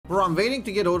Bro, I'm waiting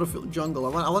to get autofill jungle.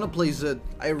 I want to play Zed.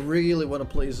 I really want to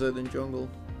play Zed in jungle.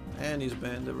 And he's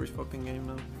banned every fucking game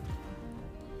now.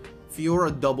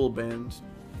 Fiora double banned.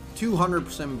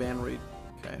 200% ban rate.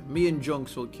 Okay, me and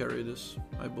Junks will carry this,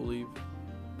 I believe.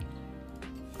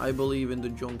 I believe in the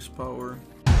Junks' power.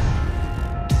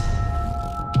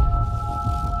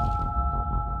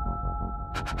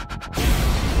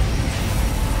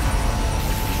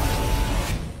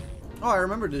 Oh, I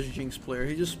remember this Jinx player.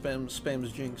 He just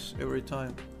spams Jinx every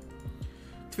time.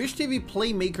 Twitch TV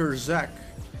Playmaker Zach.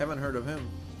 Haven't heard of him.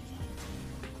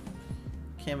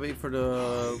 Can't wait for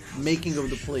the making of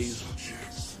the plays.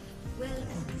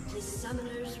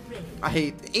 I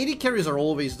hate 80 carries are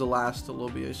always the last to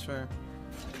lobby, I swear.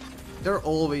 They're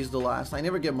always the last. I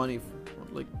never get money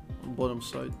for, like, on bottom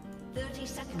side. 30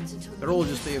 seconds until they're all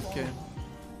just AFK.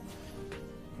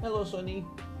 Hello, Sonny.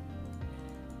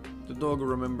 The dog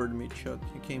remembered me, chat.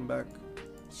 He came back.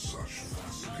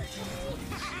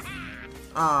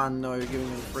 Ah, no, you're giving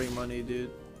him free money,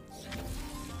 dude.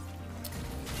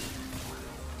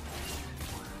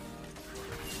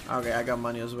 Okay, I got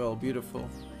money as well. Beautiful.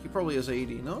 He probably has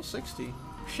 80. No, 60.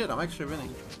 Shit, I'm actually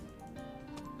winning.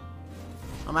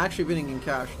 I'm actually winning in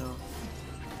cash now.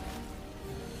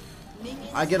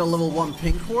 I get a level 1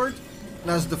 pink horde.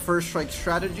 That's the first strike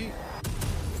strategy.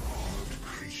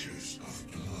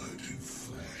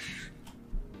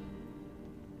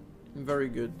 Very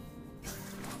good.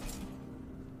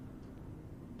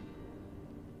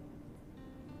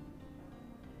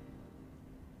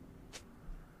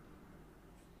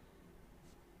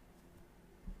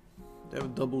 They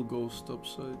have double ghost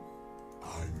upside.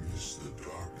 I miss the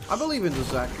darkness. I believe in the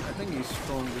Zac. I think he's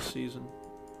strong this season.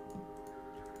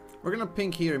 We're gonna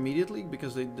pink here immediately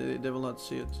because they will not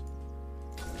see it.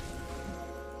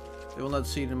 They will not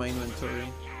see it in my inventory.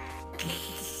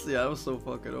 Yeah, it was so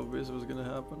fucking obvious it was gonna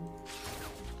happen.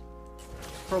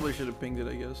 Probably should have pinged it,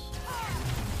 I guess.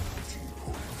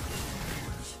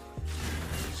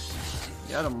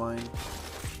 Yeah, I don't mind.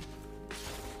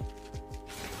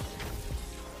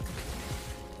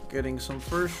 Getting some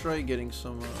first strike, getting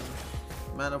some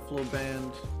mana flow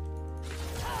band.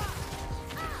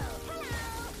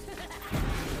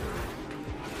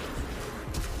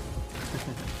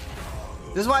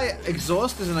 This is why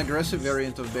Exhaust is an aggressive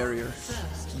variant of Barrier.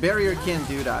 Barrier can't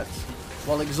do that,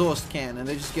 while Exhaust can, and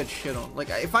they just get shit on. Like,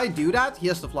 if I do that, he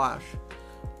has to flash.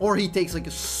 Or he takes like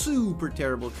a super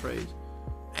terrible trade.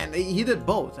 And he did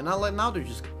both, and now they're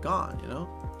just gone, you know?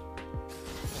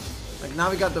 Like, now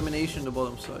we got domination on the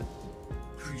bottom side.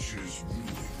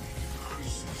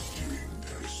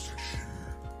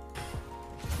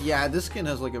 Yeah, this skin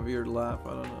has like a weird laugh, I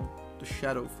don't know. The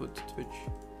shadow foot twitch.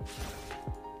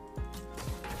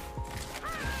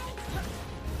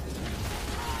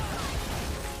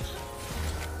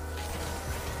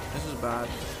 This is bad.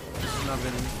 This is not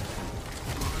winning.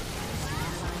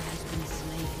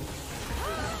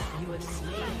 You have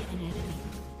slain an enemy.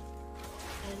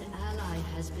 An ally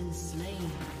has been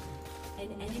slain.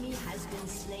 An enemy has been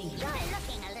slain. You're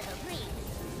looking a little green.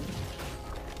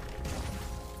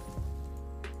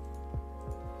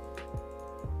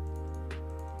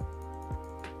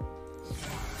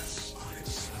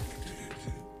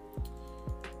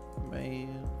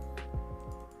 Man.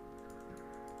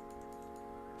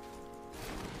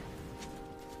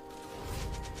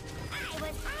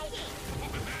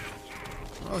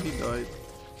 Oh, he died.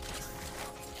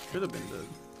 Should have been dead.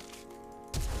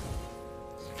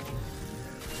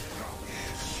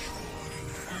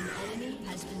 An enemy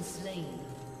has been slain.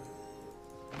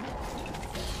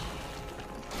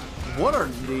 What are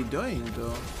they doing,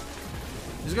 though?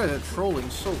 These guys are trolling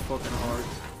so fucking hard.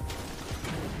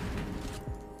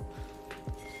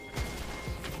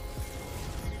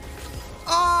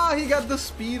 Ah, he got the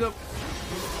speed up.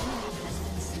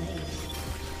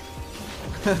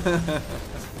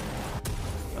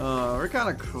 We're kind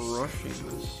of crushing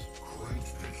this.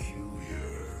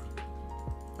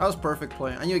 That was perfect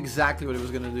play. I knew exactly what he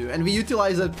was gonna do, and we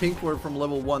utilized that pink ward from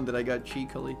level 1 that I got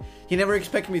cheekily. He never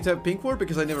expected me to have pink ward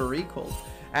because I never recalled,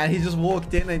 and he just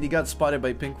walked in and he got spotted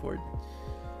by pink ward.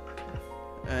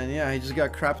 And yeah, he just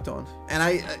got crapped on. And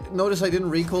I noticed I didn't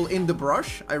recall in the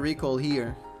brush. I recall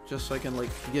here, just so I can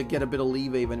like get a bit of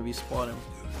leeway when we spot him.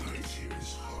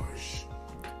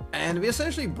 And we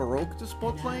essentially broke the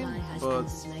spot lane, but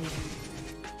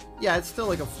yeah, it's still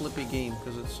like a flippy game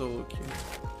because it's so cute.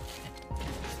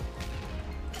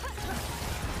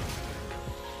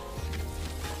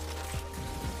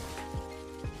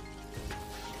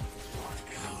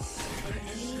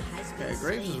 Okay,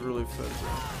 Graves is really fed, bro.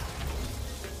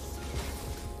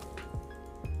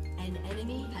 An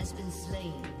enemy has been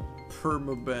slain.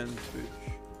 Permaban Twitch.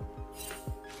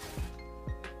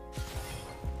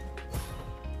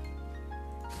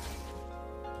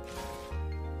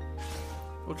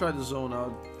 We'll try to zone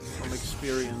out from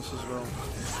experience as well.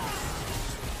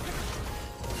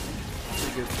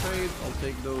 Pretty good trade. I'll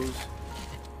take those.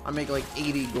 I make like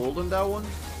 80 gold on that one.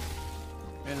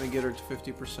 And we get her to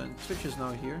 50%. Twitch is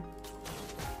now here.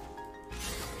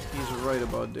 He's right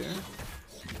about there.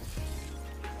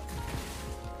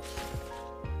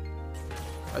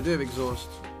 I do have exhaust,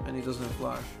 and he doesn't have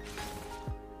flash.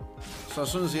 So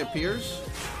as soon as he appears,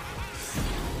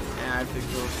 yeah, I have to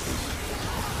exhaust this.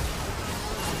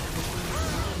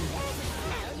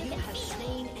 You have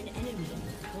slain an enemy.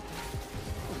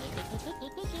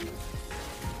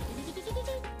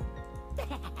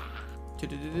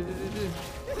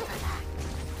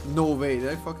 No way, did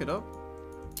I fuck it up?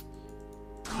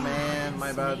 Man,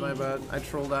 my bad, my bad. I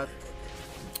trolled that.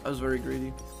 I was very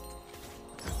greedy.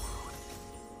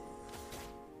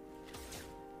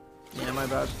 Yeah, my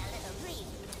bad.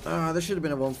 There should have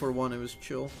been a 1-for-1, it was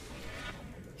chill.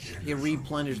 He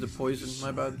replenished the poison,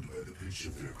 my bad.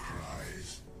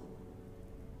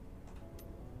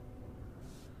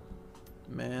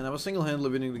 Man, I was single-handedly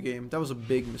winning the game. That was a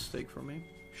big mistake for me.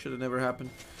 Should have never happened.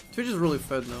 Twitch is really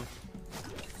fed now.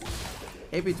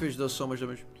 AP Twitch does so much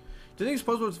damage. Do you think it's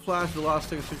possible to flash the last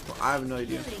thing of Twitch? I have no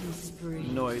idea.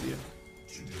 No idea.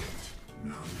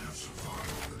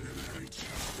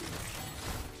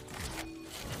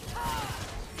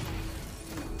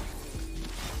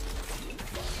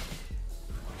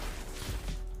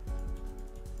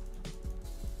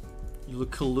 You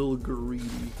look a little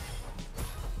greedy.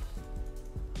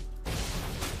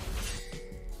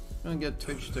 I'm gonna get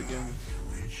twitched again.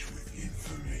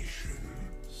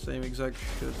 Same exact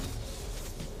shit.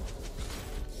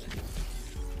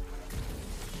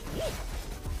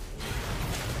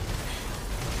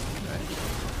 Okay.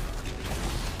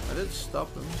 I did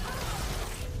stop him.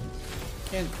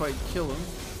 Can't quite kill him.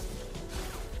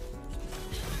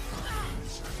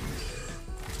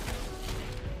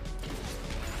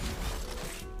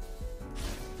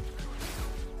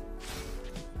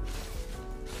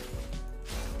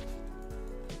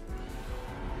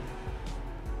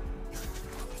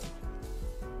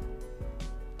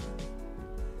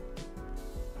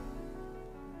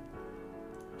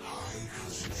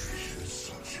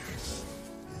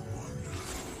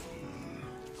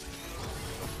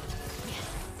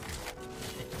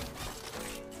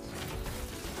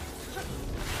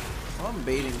 I'm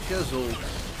baiting, she has ult.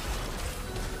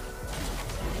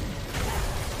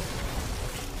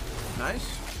 Nice.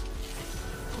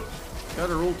 Got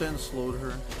her ult and slowed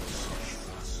her.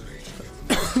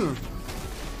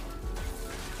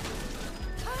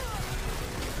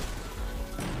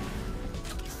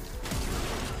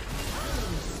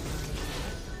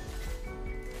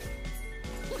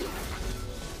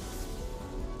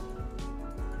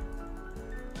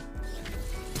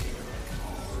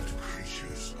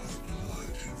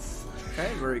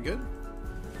 Okay, very good.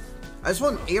 I just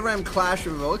won ARAM Clash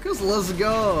with Vel'Koz. Let's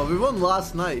go! We won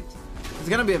last night. It's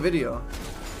gonna be a video.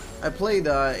 I played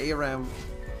ARAM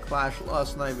Clash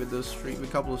last night with a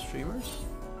couple of streamers,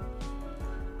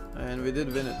 and we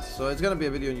did win it. So it's gonna be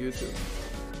a video on YouTube.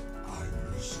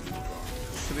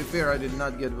 To be fair, I did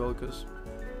not get Vel'Koz.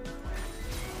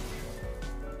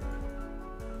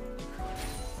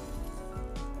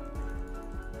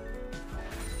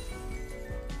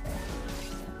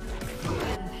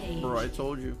 Bro, I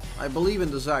told you. I believe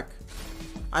in the Zac.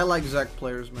 I like Zac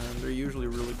players, man. They're usually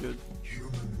really good.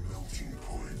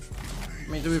 I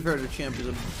mean, to be fair, the champ is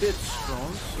a bit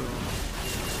strong, so...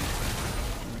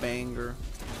 Banger.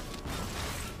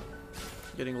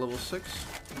 Getting level 6.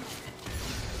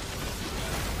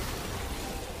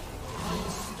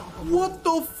 What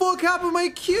the fuck happened to my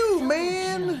Q,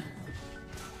 man?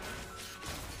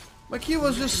 My Q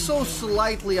was just so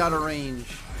slightly out of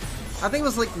range. I think it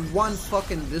was like one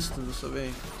fucking distance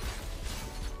away.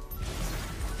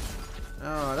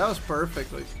 Oh, that was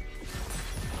perfect. Like,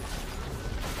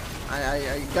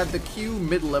 I got the Q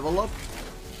mid-level up,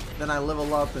 then I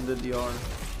level up and did the R.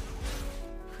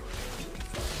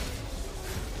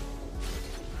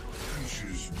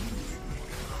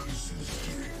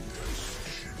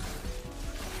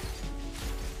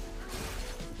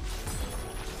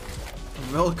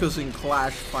 Vel'Koz in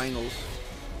Clash Finals.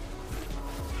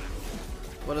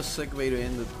 What a sick way to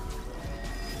end it.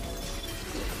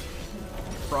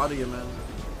 Proud of you, man.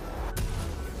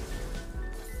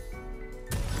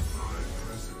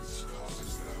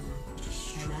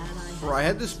 Bro, I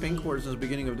had this pink word since the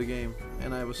beginning of the game,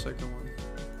 and I have a second one.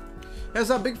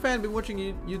 Yes, I'm a big fan, been watching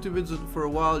YouTube videos for a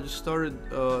while, just started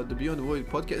the Beyond the Void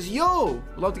podcast. Yo!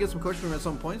 Love to get some questions from at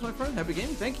some points, my friend. Happy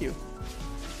gaming, thank you.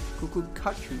 Kuku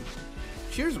Kachu.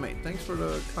 Cheers, mate. Thanks for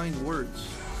the kind words.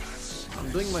 I'm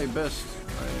doing my best.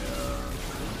 I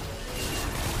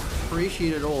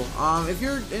appreciate it all. If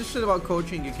you're interested about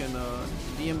coaching, you can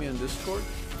DM me on Discord.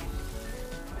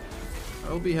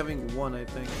 I will be having one, I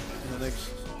think, in the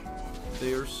next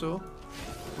day or so.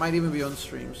 Might even be on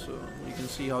stream, so you can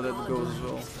see how that goes as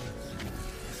well.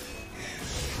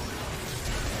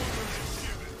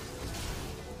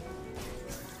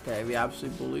 Okay, we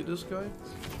absolutely bullied this guy.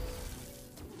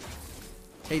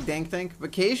 Hey, Dank Tank.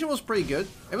 Vacation was pretty good.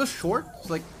 It was short. It's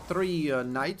like 3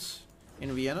 nights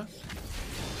in Vienna.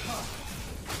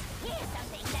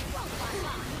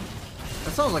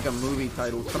 That sounds like a movie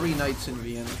title. 3 nights in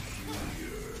Vienna.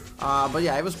 But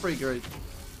yeah, it was pretty great.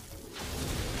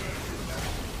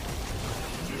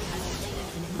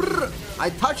 Brrr, I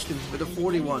touched him with a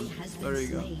 41. There you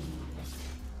go.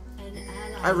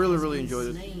 I really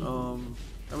enjoyed it.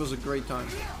 That was a great time.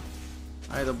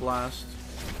 I had a blast.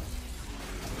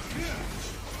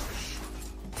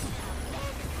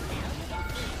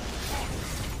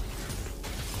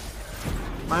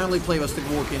 My only play was to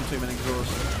walk into him and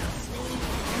exhaust him.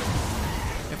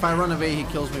 If I run away, he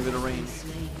kills me with a range.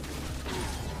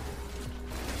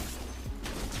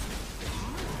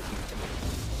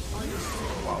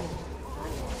 Wow.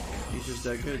 He's just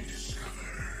that good.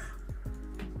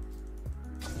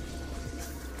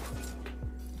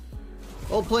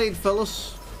 Well played,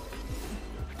 fellas.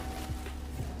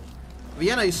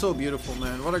 Vienna is so beautiful,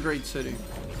 man. What a great city.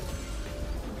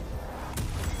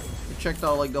 We checked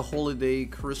out like the holiday,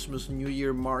 Christmas, New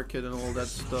Year market and all that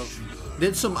stuff.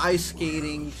 Did some ice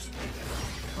skating.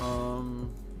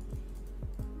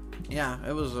 Yeah,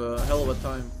 it was a hell of a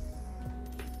time.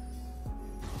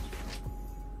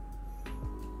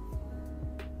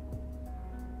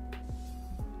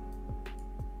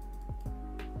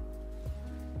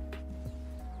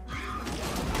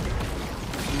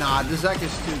 Nah, this deck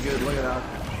is too good. Look at that.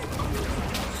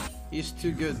 He's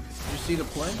too good. You see the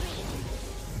play?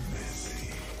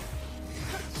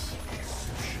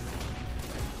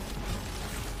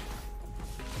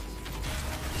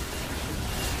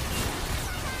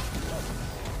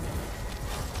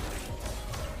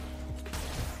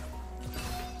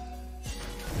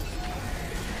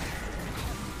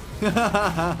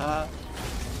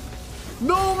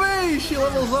 No way! She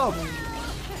levels up!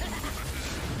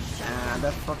 Ah,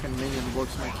 that fucking minion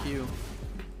blocks my Q.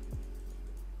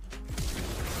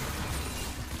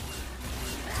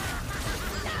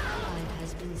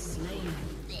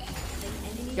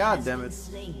 God damn it.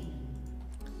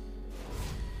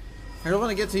 I don't want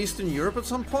to get to Eastern Europe at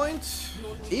some point.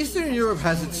 Eastern Europe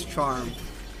has its charm.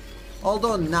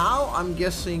 Although now I'm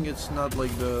guessing it's not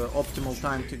like the optimal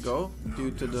time to go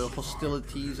due to the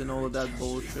hostilities and all of that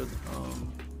bullshit.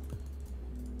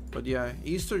 But yeah,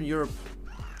 Eastern Europe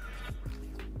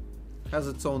has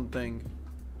its own thing.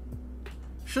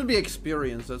 Should be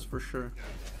experienced, that's for sure.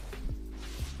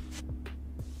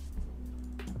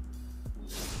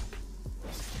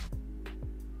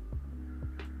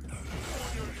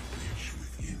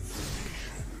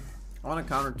 I want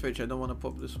to counter Twitch, I don't want to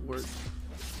pop this word.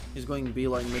 He's going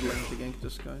beeline mid lane to gank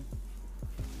this guy.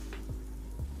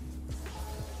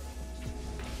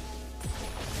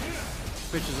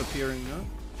 Twitch is appearing, no?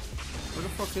 Where the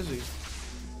fuck is he?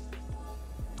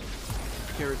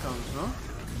 Here he comes, no?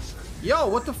 Yo,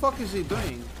 what the fuck is he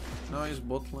doing? No, he's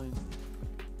bot lane.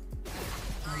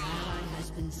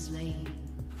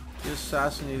 He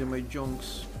assassinated my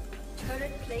junks.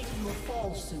 Turret plating will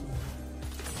fall soon.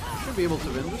 Should be able to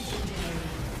win this.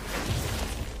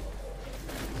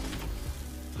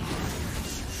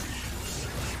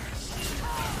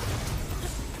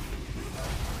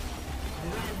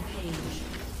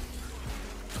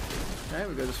 Okay,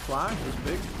 we got his flash, it's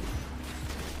big.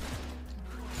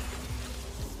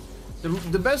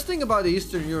 The best thing about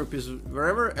Eastern Europe is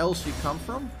wherever else you come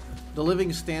from, the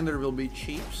living standard will be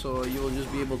cheap, so you will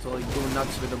just be able to like go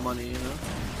nuts with the money, you know?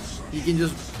 You can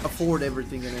just afford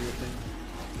everything and anything.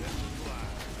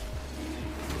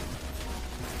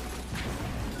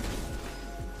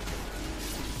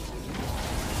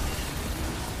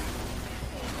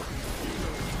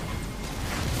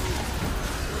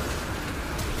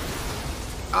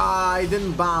 Ah, it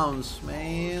didn't bounce,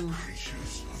 man.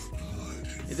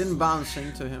 It didn't bounce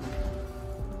into him.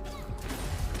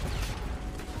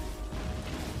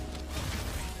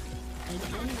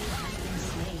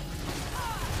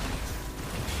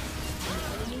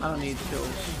 I don't need kills.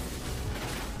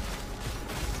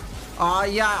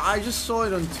 Yeah, I just saw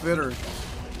it on Twitter.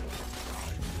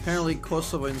 Apparently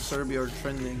Kosovo and Serbia are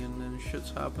trending and then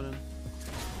shit's happening.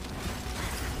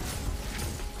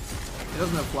 He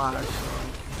doesn't have flash, so...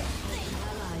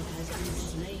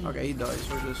 Okay, he dies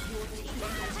for this.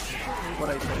 What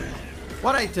I told you.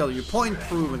 What I tell you, point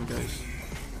proven, guys.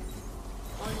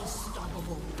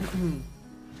 Unstoppable.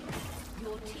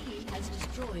 Your team has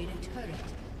destroyed a turret.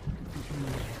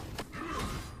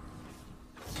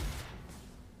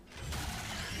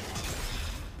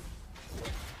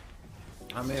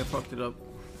 I may have fucked it up.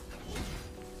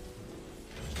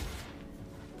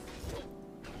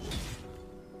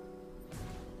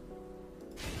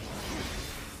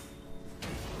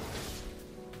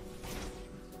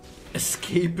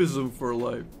 Escapism for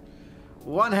life.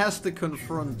 One has to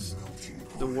confront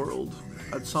the world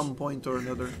at some point or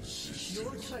another.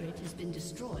 Your turret has been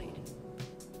destroyed.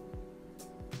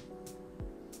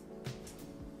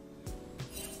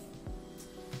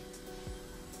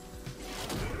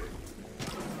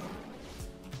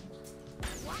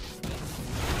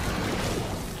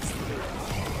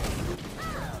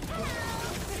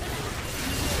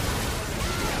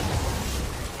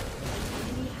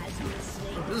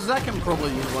 Zach can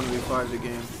probably use 1v5 the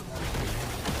game.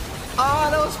 Ah,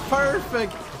 that was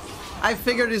perfect! I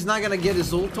figured he's not gonna get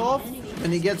his ult off,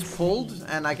 and he gets pulled,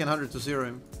 and I can 100-0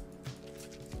 him.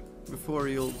 Before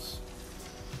he ults.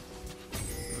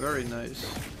 Very nice.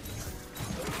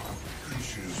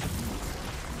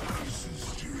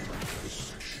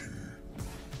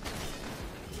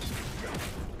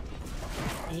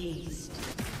 Aced.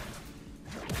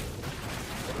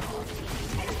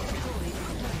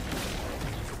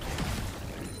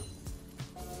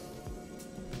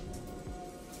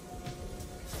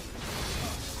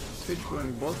 Twitch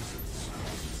going bot.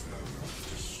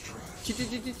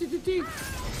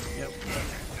 Yep.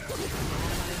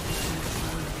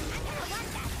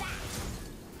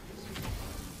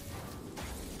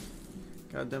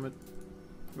 God damn it.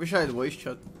 Wish I had voice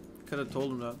chat. Could have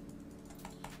told him that.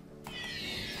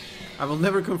 I will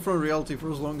never confront reality for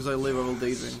as long as I live. I will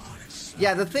daydream.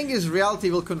 Yeah, the thing is, reality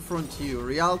will confront you.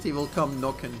 Reality will come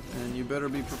knocking, and you better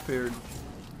be prepared.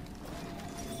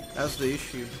 That's the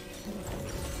issue.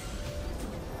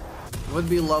 It would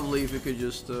be lovely if you could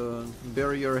just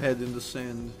bury your head in the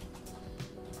sand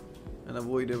and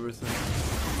avoid everything.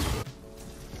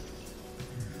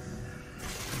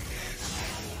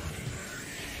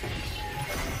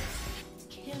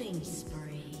 Killing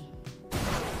spree. An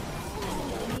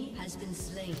enemy has been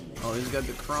slain. Oh, he's got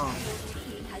the crown. Your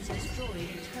team has destroyed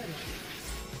a turret.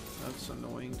 That's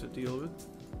annoying to deal with.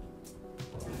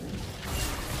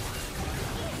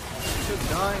 Should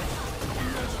die.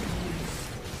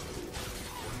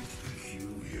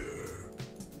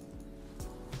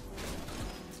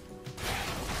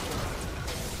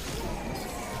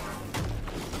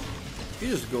 He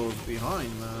just goes behind,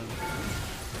 man.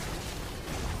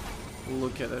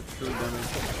 Look at that true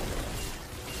damage.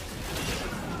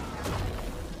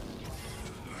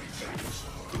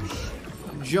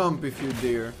 Jump if you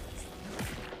dare.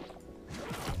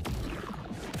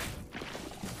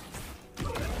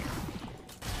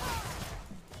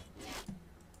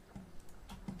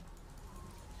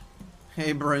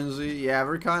 Hey Brenzy, yeah,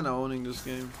 we're kinda owning this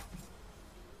game.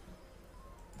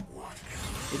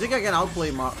 You think I can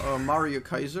outplay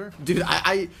Mordekaiser? Dude,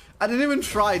 I didn't even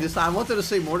try this time. I wanted to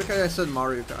say Mordekaiser, I said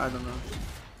Mario. I don't know.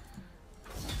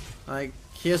 Like,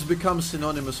 he has become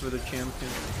synonymous with a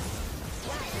champion.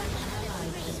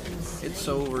 It's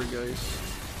over, guys.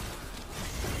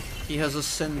 He has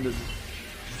ascended.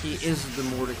 He is the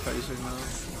Mordekaiser now.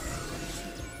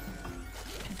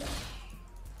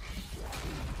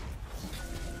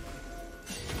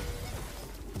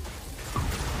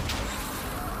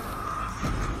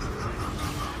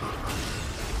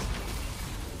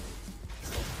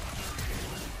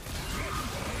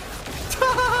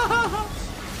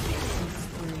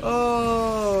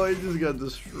 Oh, I just got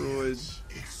destroyed.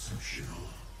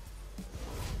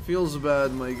 Feels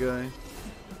bad, my guy.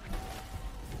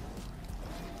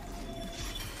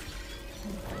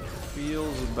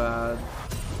 Feels bad.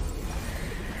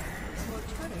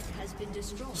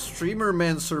 Streamer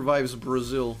man survives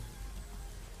Brazil.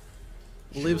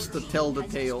 Lives to tell the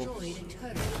tale.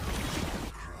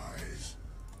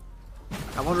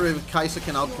 I wonder if Kaisa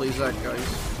can outplay Zac, guys.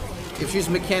 If she's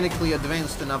mechanically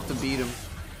advanced enough to beat him.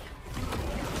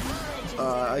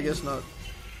 I guess not.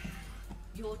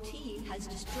 Your team has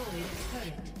destroyed a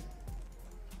turret.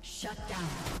 Shut down.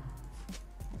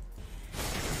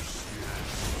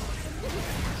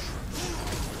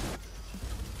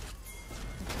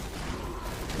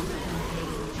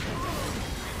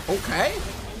 Okay.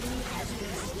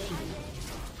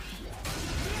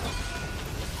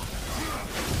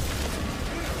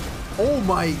 Oh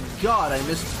my god, I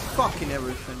missed fucking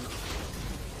everything.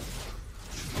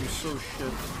 I'm so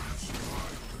shit.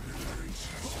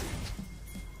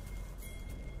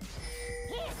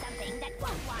 Here's something that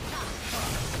won't wash off.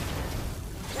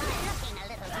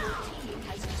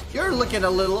 You're looking a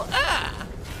little ah.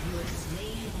 You have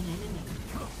slain an enemy.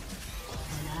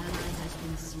 An ally has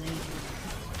been slain.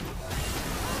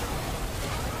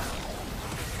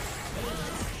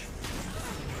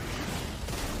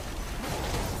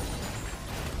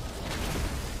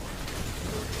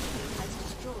 Has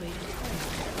destroyed a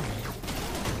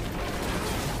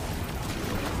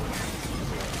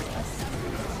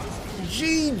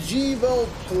GG, well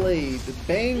played.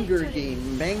 Banger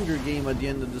game at the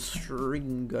end of the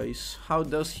string, guys. How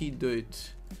does he do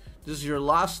it? This is your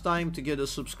last time to get a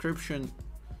subscription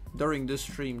during this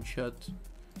stream, chat,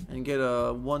 and get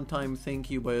a one-time thank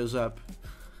you by Azzapp.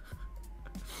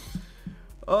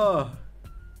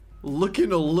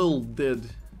 Looking a little dead.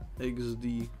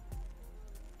 XD.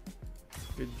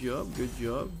 Good job, good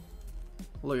job.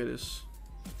 Look at this.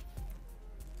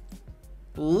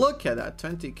 Look at that,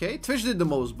 20k. Twitch did the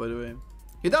most, by the way.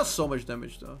 He does so much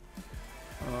damage, though.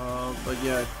 But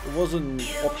yeah, it wasn't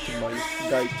optimized.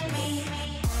 Died too much.